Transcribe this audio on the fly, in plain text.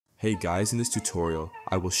Hey guys, in this tutorial,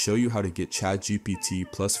 I will show you how to get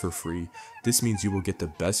ChatGPT Plus for free. This means you will get the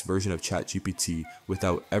best version of ChatGPT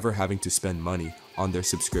without ever having to spend money on their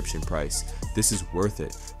subscription price. This is worth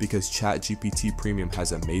it because ChatGPT Premium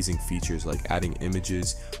has amazing features like adding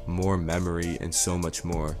images, more memory, and so much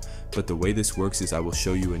more. But the way this works is I will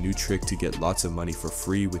show you a new trick to get lots of money for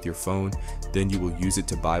free with your phone, then you will use it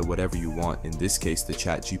to buy whatever you want, in this case the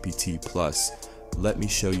ChatGPT Plus. Let me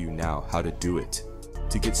show you now how to do it.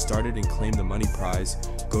 To get started and claim the money prize,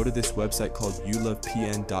 go to this website called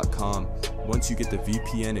youlovepn.com. Once you get the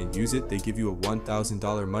VPN and use it, they give you a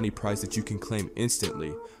 $1,000 money prize that you can claim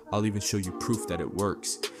instantly. I'll even show you proof that it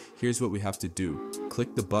works. Here's what we have to do.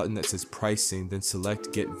 Click the button that says pricing, then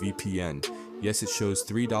select get VPN. Yes, it shows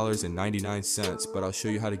 $3.99, but I'll show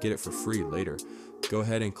you how to get it for free later. Go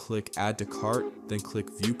ahead and click add to cart, then click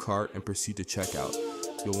view cart and proceed to checkout.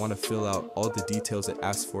 You'll want to fill out all the details it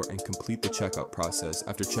asks for and complete the checkout process.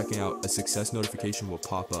 After checking out, a success notification will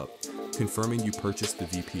pop up, confirming you purchased the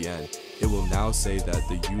VPN. It will now say that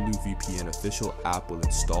the Yulu VPN official app will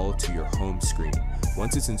install to your home screen.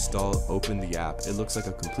 Once it's installed, open the app. It looks like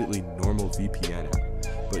a completely normal VPN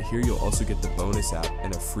app. But here you'll also get the bonus app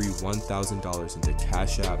and a free $1,000 into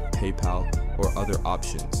Cash App, PayPal, or other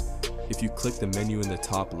options. If you click the menu in the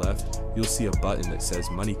top left, you'll see a button that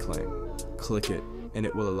says Money Claim. Click it, and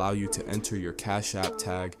it will allow you to enter your Cash App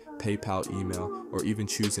tag, PayPal email, or even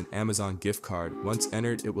choose an Amazon gift card. Once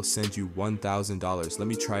entered, it will send you $1,000. Let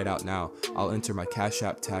me try it out now. I'll enter my Cash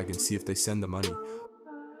App tag and see if they send the money.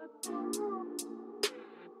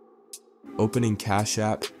 Opening Cash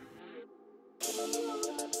App.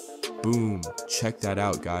 Boom, check that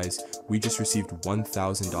out guys. We just received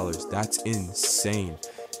 $1,000. That's insane.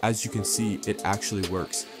 As you can see, it actually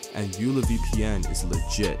works, and Yula VPN is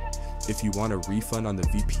legit. If you want a refund on the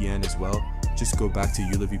VPN as well, just go back to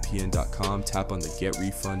youlovepn.com, tap on the get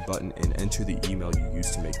refund button and enter the email you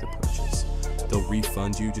used to make the purchase. They'll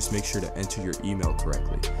refund you, just make sure to enter your email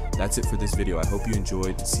correctly. That's it for this video. I hope you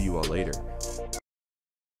enjoyed and see you all later.